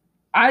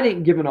 I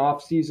didn't give an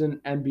off-season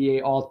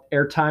NBA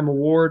Airtime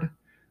award,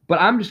 but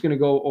I'm just going to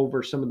go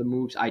over some of the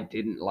moves I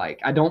didn't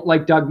like. I don't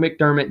like Doug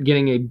McDermott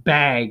getting a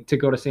bag to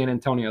go to San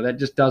Antonio. That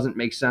just doesn't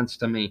make sense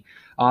to me.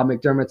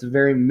 McDermott's a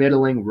very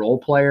middling role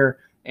player,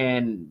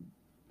 and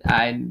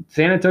San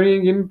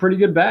Antonio gave him a pretty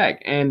good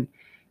bag. And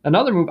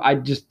another move I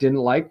just didn't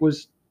like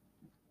was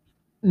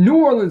New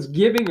Orleans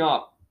giving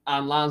up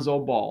on Lonzo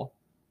Ball,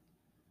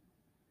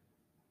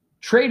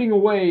 trading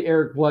away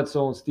Eric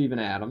Bledsoe and Steven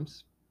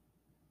Adams,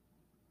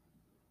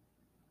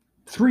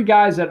 3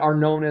 guys that are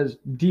known as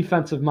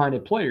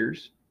defensive-minded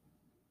players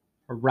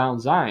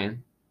around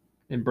Zion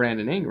and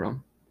Brandon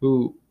Ingram,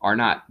 who are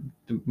not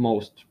the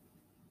most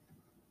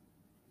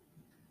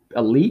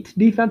elite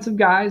defensive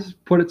guys,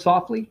 put it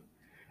softly.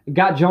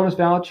 Got Jonas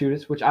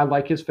Valanciunas, which I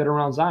like his fit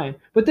around Zion.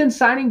 But then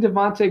signing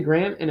Devontae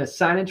Graham in a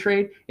sign-and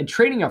trade and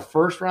trading a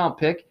first-round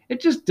pick,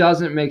 it just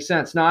doesn't make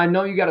sense. Now, I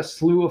know you got a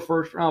slew of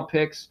first-round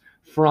picks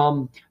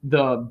from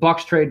the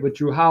Bucks trade with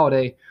Drew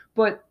Holiday,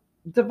 but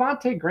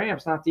Devontae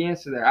Graham's not the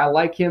answer there. I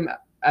like him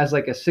as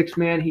like a six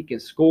man. He can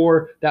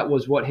score. That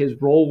was what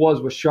his role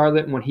was with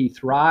Charlotte when he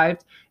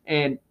thrived.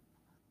 And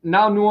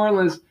now New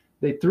Orleans,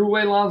 they threw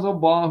away Lonzo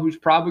Ball, who's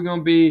probably going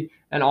to be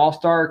an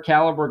all-star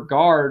caliber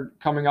guard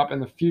coming up in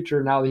the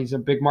future now that he's a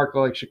big market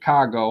like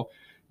Chicago.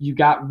 You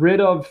got rid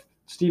of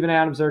Steven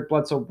Adams, Eric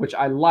Bledsoe, which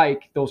I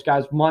like. Those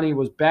guys' money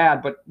was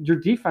bad, but your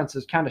defense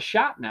is kind of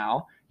shot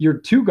now. Your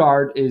two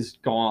guard is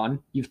gone.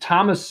 You've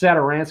Thomas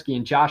Satoransky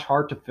and Josh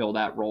Hart to fill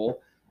that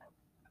role.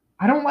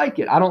 I don't like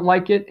it. I don't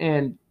like it.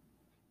 And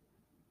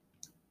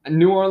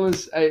New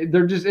Orleans,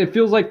 it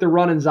feels like they're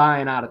running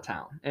Zion out of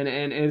town. And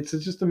it's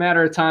just a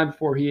matter of time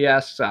before he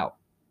asks out.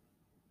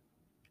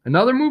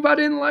 Another move I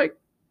didn't like,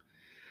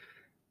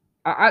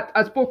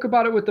 I spoke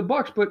about it with the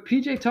Bucks, but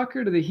PJ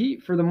Tucker to the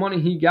Heat for the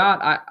money he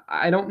got,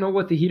 I don't know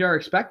what the Heat are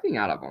expecting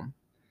out of him.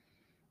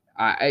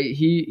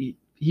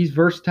 He's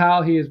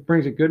versatile. He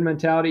brings a good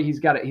mentality. He's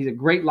a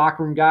great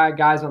locker room guy.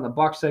 Guys on the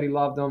Bucks said he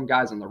loved him.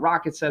 Guys on the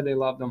Rockets said they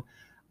loved him.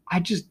 I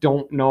just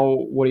don't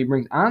know what he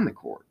brings on the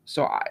court.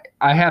 So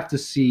I have to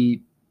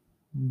see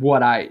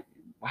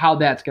how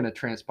that's going to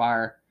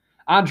transpire.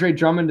 Andre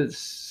Drummond to the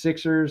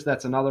Sixers,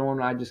 that's another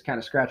one I just kind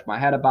of scratched my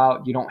head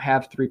about. You don't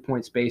have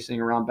three-point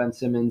spacing around Ben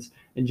Simmons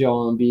and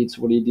Joel Embiid,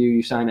 so what do?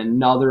 You sign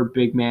another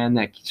big man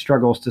that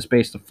struggles to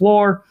space the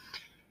floor.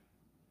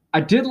 I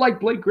did like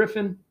Blake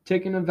Griffin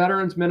taking a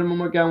veterans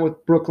minimum again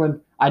with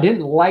Brooklyn. I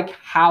didn't like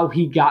how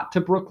he got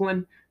to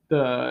Brooklyn.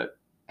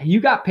 You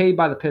got paid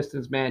by the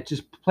Pistons, man.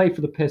 Just play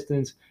for the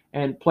Pistons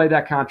and play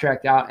that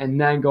contract out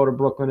and then go to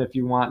Brooklyn if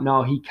you want.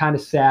 No, he kind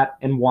of sat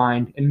and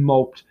whined and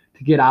moped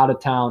to get out of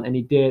town, and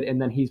he did. And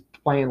then he's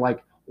playing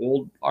like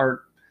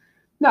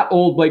not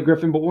old Blake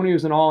Griffin, but when he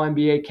was an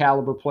all-NBA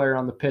caliber player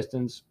on the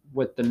Pistons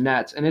with the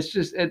Nets. And it's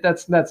just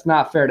that's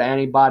not fair to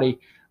anybody.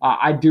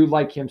 I do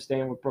like him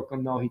staying with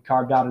Brooklyn, though. He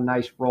carved out a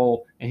nice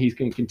role, and he's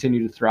going to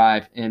continue to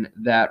thrive in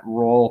that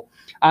role.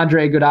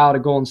 Andre Iguodala to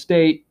Golden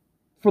State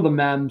for the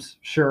Mems,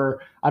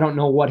 sure. I don't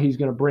know what he's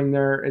going to bring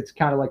there. It's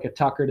kind of like a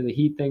Tucker to the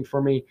Heat thing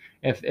for me.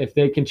 If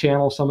they can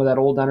channel some of that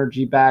old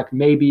energy back,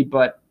 maybe,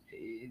 but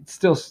it's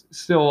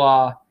still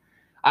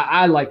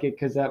I like it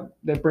because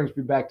that brings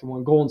me back to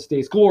when Golden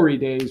State's glory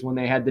days when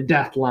they had the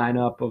death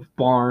lineup of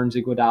Barnes,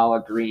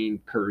 Iguodala, Green,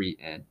 Curry,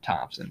 and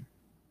Thompson.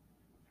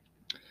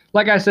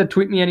 Like I said,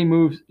 tweet me any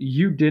moves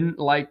you didn't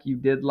like, you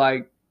did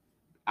like.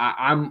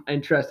 I'm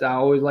interested. I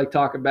always like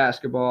talking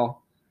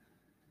basketball.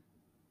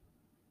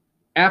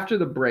 After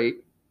the break,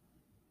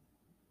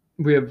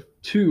 we have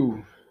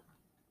 2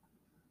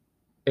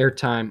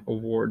 Airtime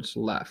awards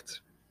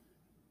left.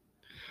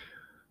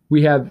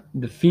 We have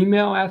the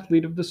female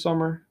athlete of the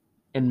summer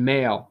and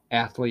male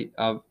athlete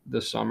of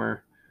the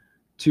summer.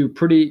 2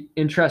 pretty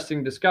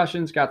interesting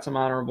discussions, got some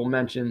honorable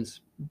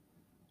mentions.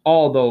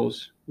 All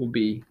those will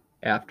be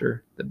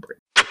after the break.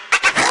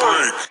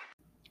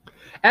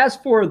 As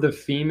for the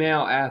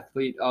female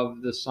athlete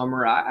of the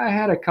summer, I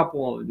had a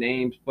couple of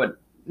names, but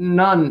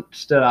none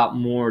stood out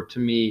more to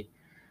me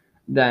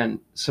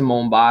than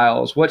Simone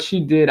Biles. What she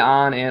did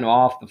on and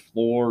off the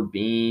floor,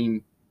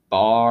 beam,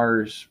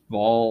 bars,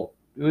 vault,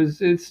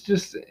 it's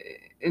just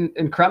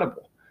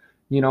incredible.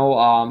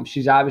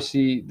 She's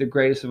obviously the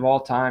greatest of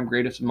all time,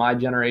 greatest of my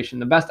generation,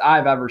 the best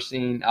I've ever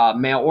seen,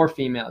 male or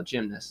female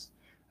gymnast.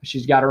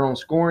 She's got her own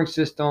scoring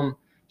system.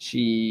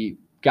 She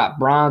got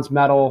bronze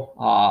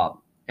medal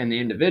in the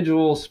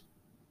individuals.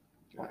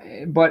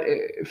 But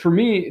for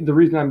me, the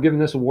reason I'm giving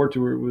this award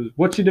to her was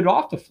what she did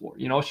off the floor.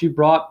 She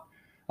brought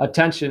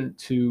attention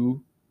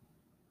to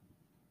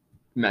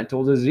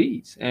mental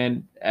disease,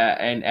 and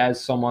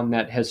as someone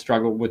that has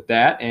struggled with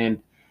that,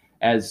 and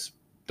as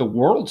the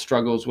world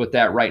struggles with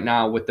that right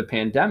now with the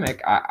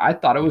pandemic, I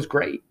thought it was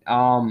great.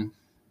 Granted,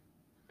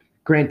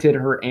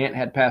 her aunt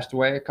had passed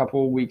away a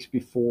couple of weeks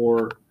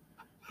before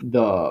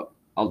the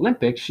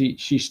Olympics.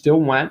 She still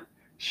went.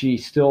 She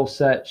still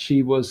said,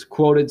 she was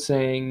quoted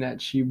saying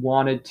that she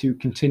wanted to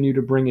continue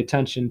to bring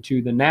attention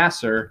to the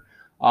Nasser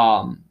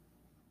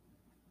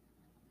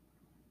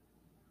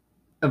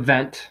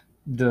event,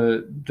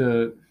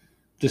 the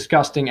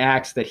disgusting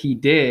acts that he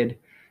did.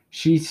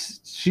 She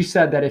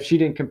said that if she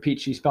didn't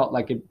compete, she felt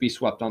like it'd be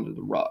swept under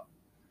the rug.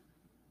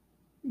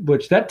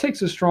 Which that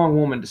takes a strong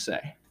woman to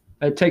say.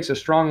 It takes a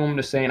strong woman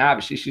to say, and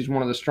obviously she's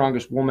one of the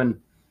strongest women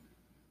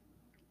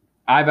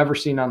I've ever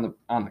seen on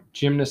the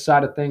gymnast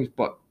side of things,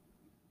 but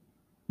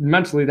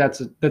mentally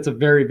that's a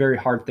very, very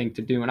hard thing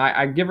to do. And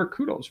I give her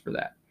kudos for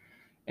that.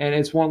 And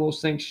it's one of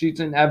those things, she's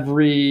in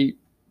every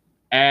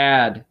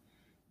ad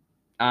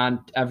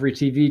on every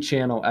TV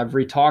channel,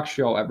 every talk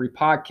show, every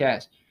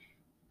podcast,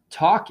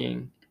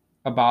 talking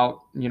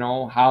about,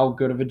 how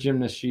good of a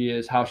gymnast she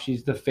is, how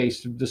she's the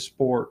face of the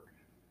sport.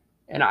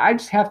 And I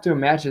just have to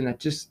imagine that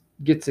just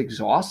gets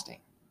exhausting.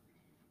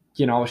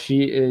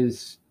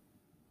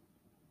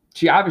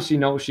 She obviously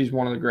knows she's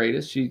one of the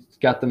greatest. She's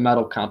got the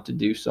medal count to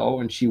do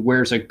so, and she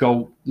wears a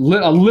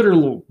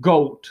literal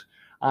goat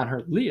on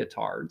her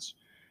leotards.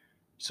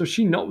 So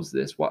she knows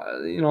this.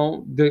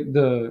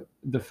 The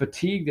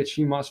fatigue that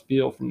she must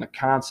feel from the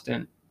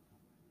constant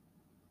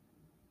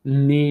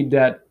need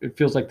that it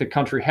feels like the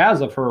country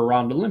has of her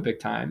around Olympic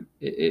time,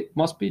 it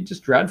must be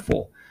just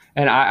dreadful.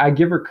 And I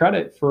give her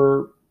credit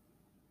for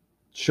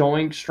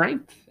showing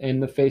strength in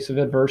the face of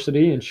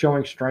adversity and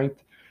showing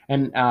strength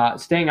and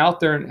staying out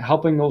there and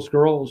helping those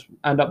girls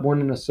end up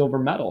winning a silver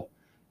medal.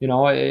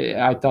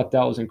 I thought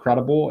that was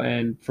incredible.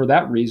 And for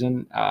that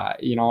reason, a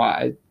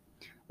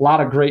lot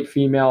of great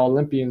female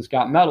Olympians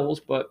got medals,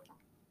 but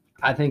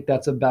I think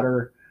that's a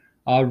better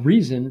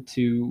reason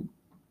to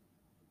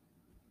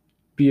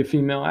be a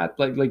female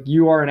athlete. Like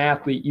you are an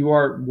athlete, you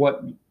are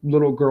what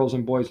little girls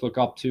and boys look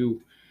up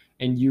to,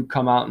 and you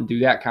come out and do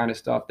that kind of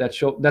stuff.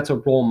 That's a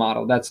role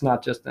model. That's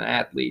not just an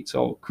athlete.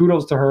 So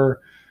kudos to her.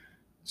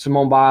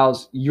 Simone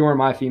Biles, you're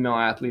my female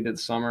athlete of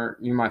the summer.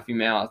 You're my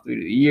female athlete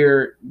of the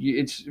year.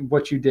 It's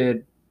what you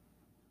did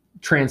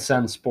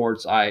transcends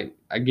sports. I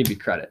give you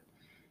credit.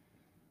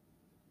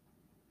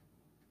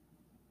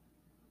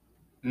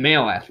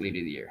 Male athlete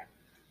of the year.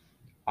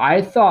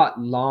 I thought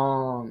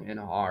long and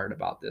hard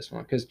about this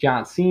one because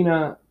John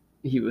Cena,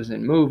 he was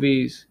in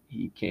movies.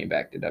 He came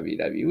back to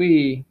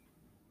WWE.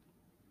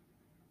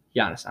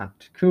 Giannis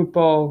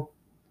Antetokounmpo,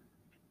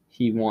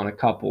 he won a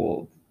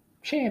couple of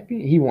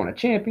he won a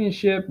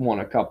championship, won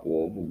a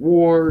couple of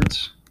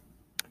awards.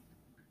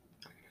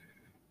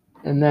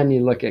 And then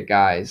you look at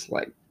guys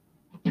like,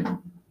 I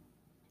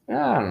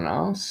don't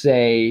know,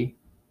 say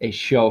a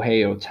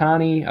Shohei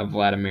Ohtani, a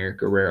Vladimir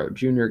Guerrero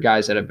Jr.,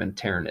 guys that have been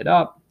tearing it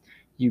up.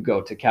 You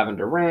go to Kevin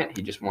Durant,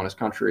 he just won his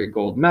country a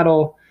gold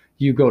medal.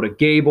 You go to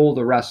Gable,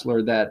 the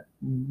wrestler that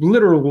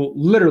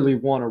literally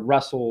won a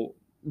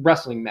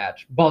wrestling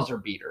match, buzzer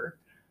beater.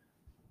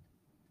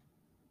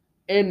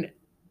 And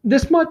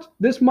this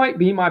might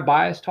be my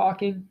bias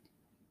talking.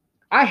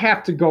 I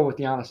have to go with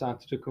Giannis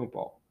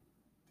Antetokounmpo.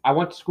 I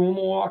went to school in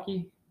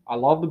Milwaukee. I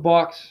love the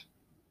Bucks.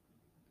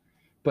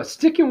 But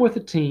sticking with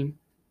a team,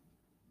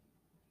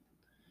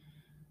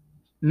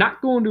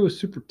 not going to a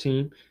super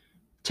team,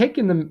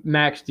 taking the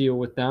max deal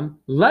with them,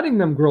 letting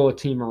them grow a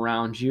team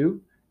around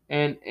you,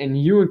 and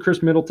you and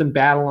Chris Middleton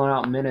battling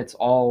out minutes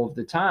all of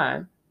the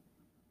time.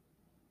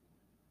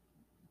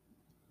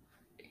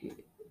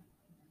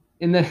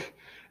 And then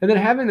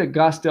having the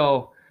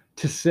gusto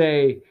to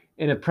say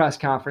in a press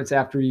conference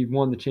after you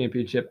won the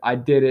championship, I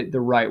did it the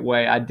right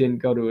way. I didn't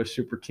go to a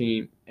super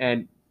team,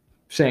 and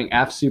saying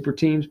F super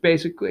teams,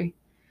 basically.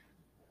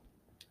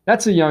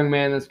 That's a young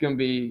man that's going to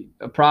be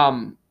a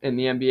problem in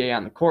the NBA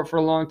on the court for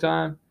a long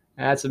time.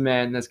 And that's a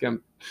man that's going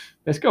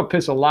to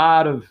piss a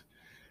lot of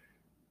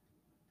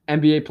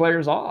NBA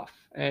players off.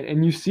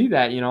 And you see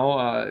that,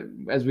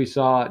 as we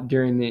saw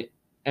during the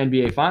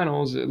NBA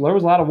Finals, there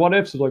was a lot of what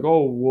ifs. Like,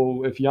 oh,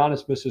 well, if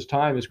Giannis misses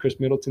time, is Chris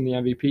Middleton the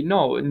MVP?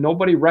 No,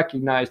 nobody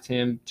recognized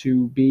him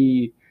to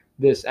be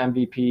this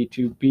MVP,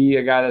 to be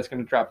a guy that's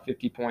going to drop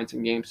 50 points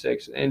in Game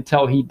 6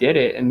 until he did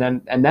it. And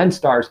then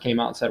stars came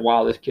out and said,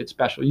 wow, this kid's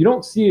special. You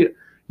don't see it.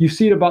 You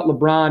see it about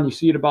LeBron. You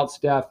see it about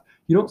Steph.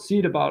 You don't see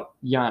it about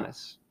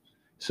Giannis.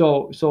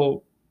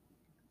 So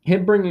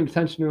him bringing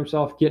attention to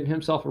himself, getting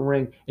himself a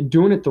ring, and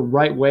doing it the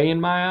right way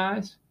in my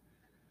eyes,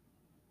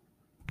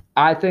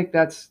 I think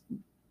that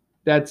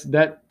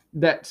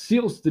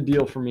seals the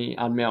deal for me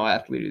on Male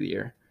Athlete of the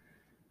Year.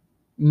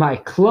 My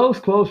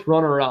close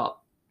runner-up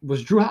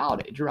was Drew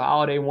Holiday. Drew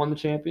Holiday won the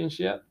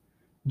championship.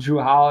 Drew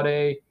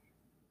Holiday,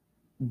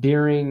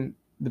 during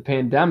the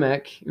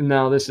pandemic,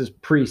 now this is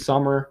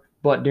pre-summer,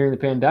 but during the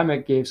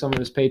pandemic, gave some of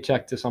his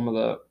paycheck to some of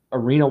the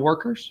arena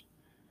workers.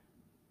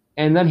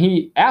 And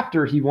then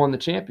after he won the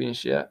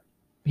championship,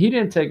 he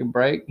didn't take a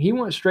break. He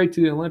went straight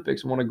to the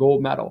Olympics and won a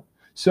gold medal.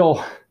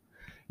 So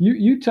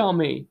you tell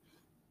me,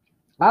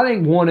 I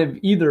think one of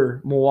either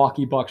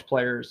Milwaukee Bucks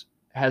players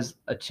has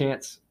a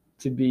chance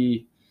to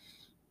be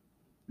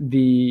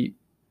the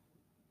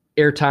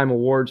Airtime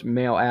Awards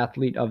Male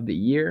Athlete of the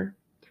Year.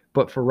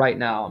 But for right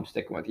now, I'm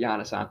sticking with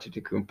Giannis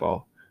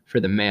Antetokounmpo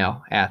for the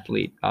Male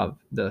Athlete of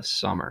the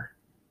Summer.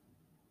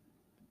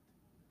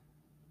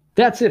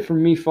 That's it for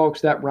me,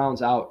 folks. That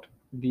rounds out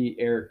the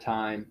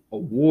Airtime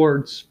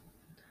Awards.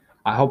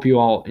 I hope you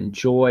all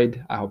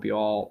enjoyed. I hope you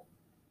all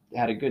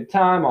had a good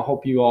time. I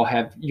hope you all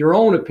have your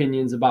own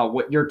opinions about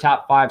what your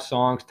top 5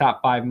 songs,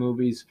 top 5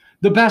 movies,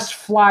 the best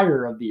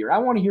flyer of the year. I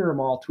want to hear them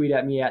all. Tweet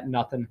at me at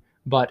nothing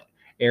but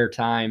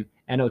Airtime,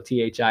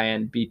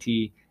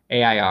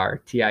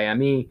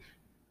 NOTHINBTAIRTIME.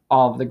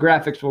 All of the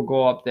graphics will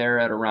go up there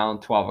at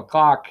around 12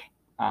 o'clock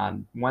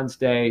on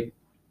Wednesday.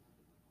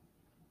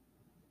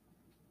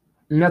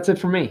 And that's it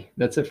for me.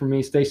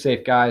 Stay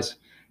safe, guys.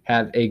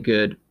 Have a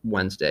good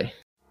Wednesday.